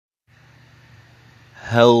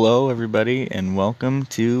Hello, everybody, and welcome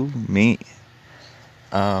to me.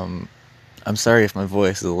 I'm sorry if my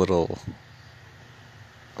voice is a little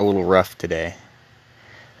rough today.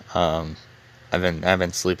 I've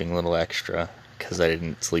been sleeping a little extra because I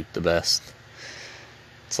didn't sleep the best.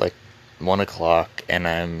 It's like 1 o'clock, and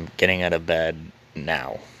I'm getting out of bed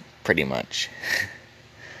now, pretty much.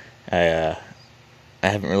 I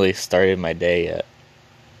haven't really started my day yet.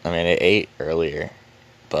 I mean, I ate earlier,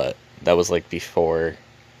 but that was like before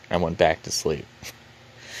I went back to sleep.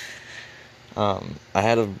 I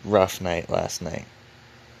had a rough night last night,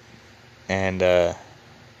 and it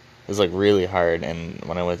was like really hard, and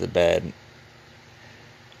when I went to bed,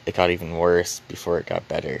 it got even worse before it got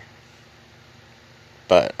better.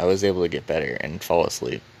 But I was able to get better and fall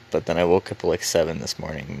asleep, but then I woke up at like 7 this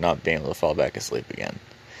morning, not being able to fall back asleep again.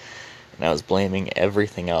 And I was blaming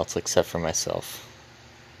everything else except for myself.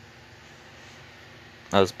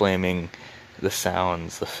 I was blaming the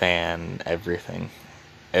sounds, the fan, everything.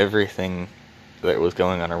 Everything that was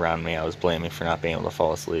going on around me, I was blaming for not being able to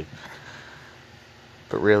fall asleep.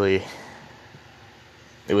 But really,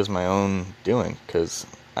 it was my own doing, because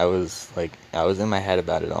I was in my head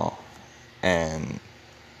about it all. And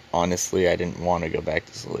honestly, I didn't want to go back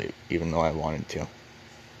to sleep, even though I wanted to.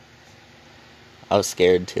 I was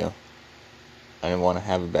scared too. I didn't want to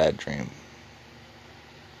have a bad dream.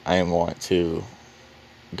 I didn't want to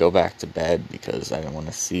go back to bed because I didn't want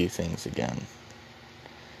to see things again.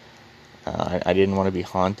 I didn't want to be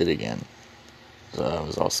haunted again. So it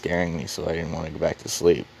was all scaring me, so I didn't want to go back to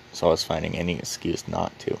sleep. So I was finding any excuse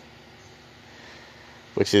not to.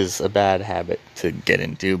 Which is a bad habit to get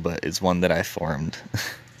into, but it's one that I formed.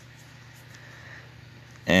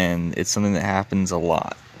 And it's something that happens a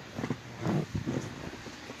lot.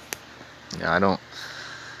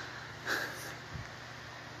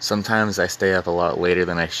 Sometimes I stay up a lot later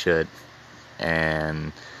than I should,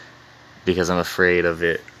 and because I'm afraid of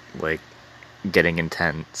it, like, getting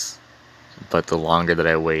intense. But the longer that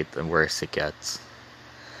I wait, the worse it gets.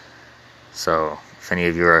 So, if any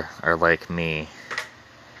of you are like me,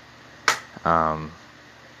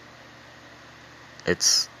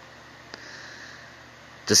 it's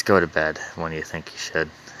just go to bed when you think you should.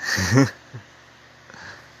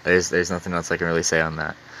 There's nothing else I can really say on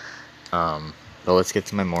that. But let's get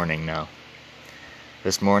to my morning now.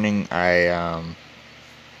 This morning, I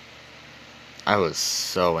was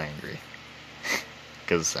so angry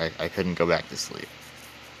because I couldn't go back to sleep,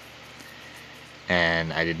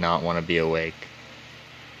 and I did not want to be awake,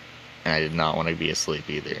 and I did not want to be asleep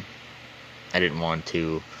either. I didn't want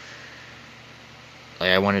to.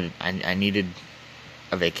 I needed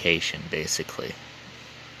a vacation, basically.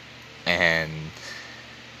 And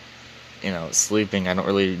sleeping, I don't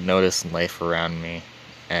really notice life around me,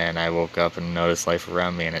 and I woke up and noticed life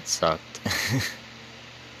around me, and it sucked.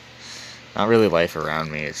 Not really life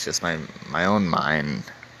around me, it's just my own mind.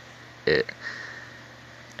 It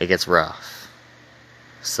gets rough.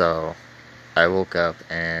 So I woke up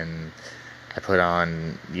and I put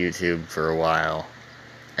on YouTube for a while,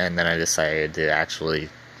 and then I decided to actually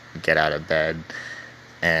get out of bed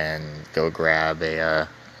and go grab a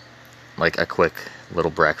quick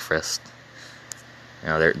little breakfast.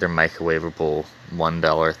 They're microwavable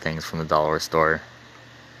 $1 things from the dollar store,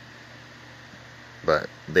 but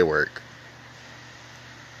they work.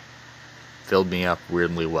 Filled me up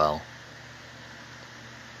weirdly well.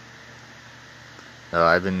 So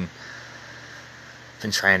I've been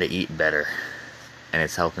trying to eat better, and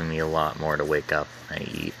it's helping me a lot more to wake up when I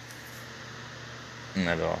eat. And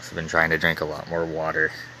I've also been trying to drink a lot more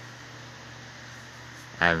water.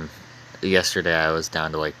 Yesterday I was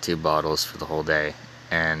down to like 2 bottles for the whole day,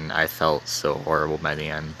 and I felt so horrible by the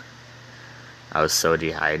end. I was so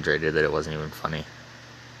dehydrated that it wasn't even funny.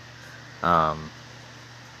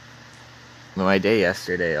 My day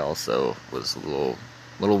yesterday also was a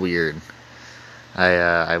little weird.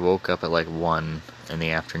 I woke up at like 1 in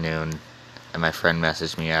the afternoon, and my friend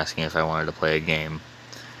messaged me asking if I wanted to play a game.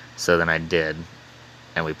 So then I did,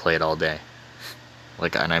 and we played all day.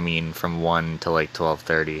 And I mean from 1 to like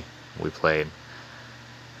 12:30 we played.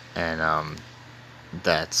 And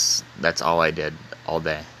that's all I did all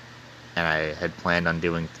day. And I had planned on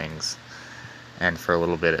doing things, and for a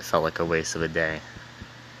little bit it felt like a waste of a day.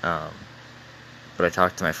 But I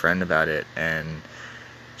talked to my friend about it, and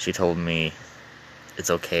she told me it's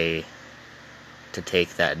okay to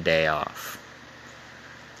take that day off.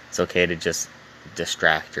 It's okay to just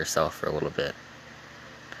distract yourself for a little bit.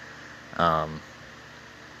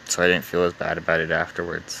 So I didn't feel as bad about it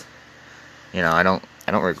afterwards. I don't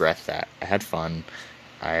regret that. I had fun.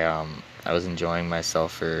 I was enjoying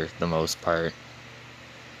myself for the most part.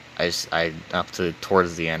 I up to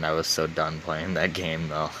towards the end, I was so done playing that game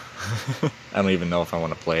though. I don't even know if I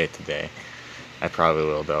want to play it today. I probably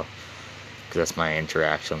will though, because that's my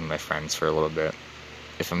interaction with my friends for a little bit.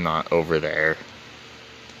 If I'm not over there,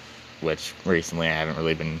 which recently I haven't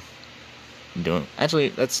really been doing. Actually,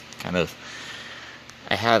 that's kind of,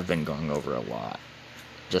 I have been going over a lot,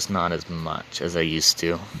 just not as much as I used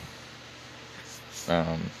to.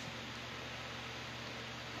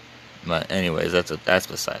 But anyways, that's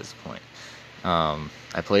besides the point.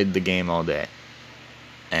 I played the game all day,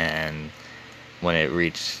 and when it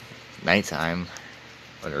reached nighttime,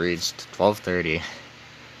 when it reached 12:30,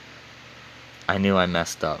 I knew I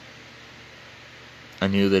messed up. I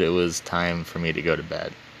knew that it was time for me to go to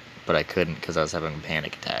bed, but I couldn't because I was having a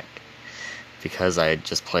panic attack. Because I had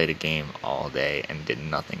just played a game all day and did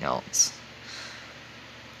nothing else.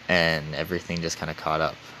 And everything just kind of caught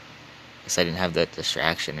up. Because I didn't have that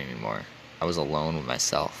distraction anymore. I was alone with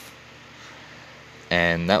myself.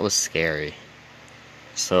 And that was scary.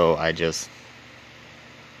 So I didn't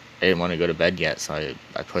want to go to bed yet, so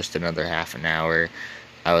I pushed another half an hour.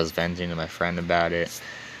 I was venting to my friend about it.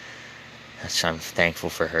 Which I'm thankful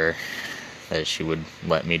for her, that she would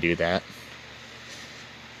let me do that.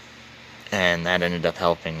 And that ended up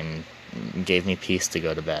helping and gave me peace to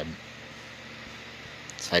go to bed.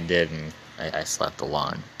 So I did, and I slept a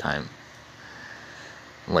long time.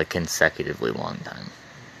 Like, consecutively long time.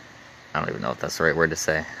 I don't even know if that's the right word to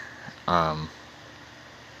say. But,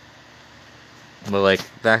 like,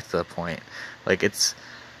 back to the point. Like, it's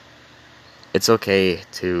okay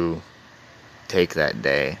to take that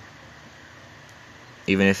day.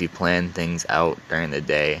 Even if you plan things out during the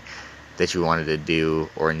day that you wanted to do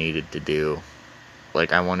or needed to do.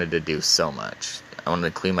 Like, I wanted to do so much. I wanted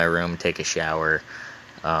to clean my room, take a shower,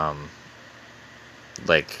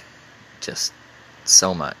 like, just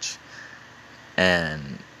so much.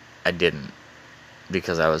 And I didn't,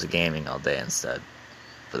 because I was gaming all day instead.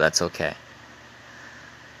 But that's okay.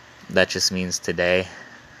 That just means today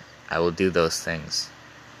I will do those things.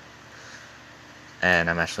 And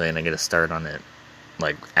I'm actually going to get a start on it,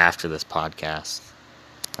 like, after this podcast.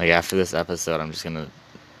 Like, after this episode, I'm just going to,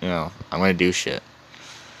 I'm going to do shit.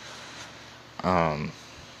 Because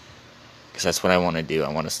that's what I want to do.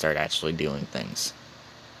 I want to start actually doing things.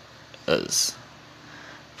 Because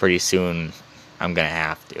pretty soon, I'm going to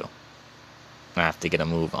have to. I have to get a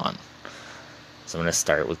move on. So I'm going to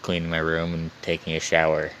start with cleaning my room and taking a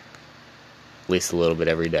shower. At least a little bit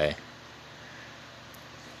every day.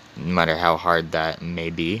 No matter how hard that may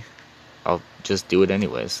be, I'll just do it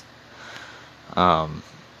anyways. But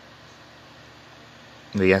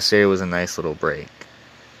yesterday was a nice little break.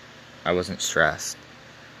 I wasn't stressed.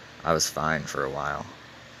 I was fine for a while.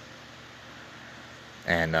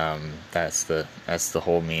 And that's the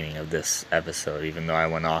whole meaning of this episode. Even though I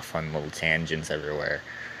went off on little tangents everywhere,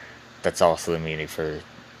 that's also the meaning for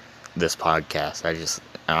this podcast. I just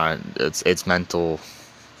it's mental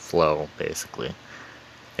flow, basically.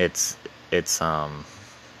 It's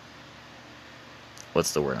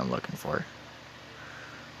what's the word I'm looking for?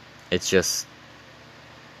 It's just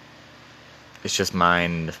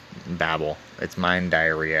mind babble. It's mind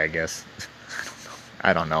diarrhea, I guess.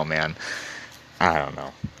 I don't know, man. I don't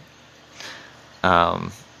know.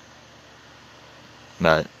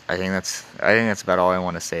 But I think that's about all I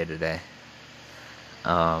want to say today.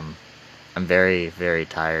 I'm very, very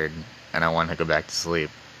tired, and I want to go back to sleep.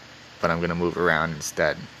 But I'm gonna move around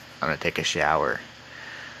instead. I'm gonna take a shower,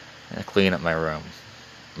 and clean up my room,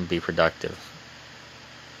 and be productive,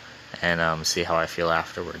 and see how I feel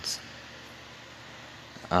afterwards.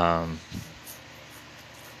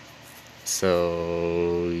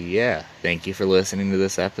 So yeah, thank you for listening to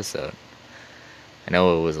this episode. I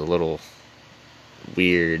know it was a little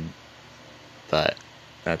weird, but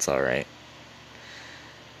that's alright.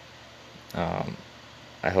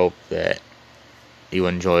 I hope that you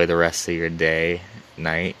enjoy the rest of your day,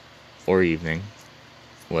 night, or evening,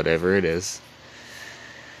 whatever it is.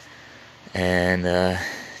 And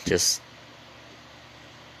just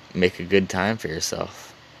make a good time for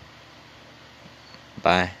yourself.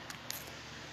 Bye.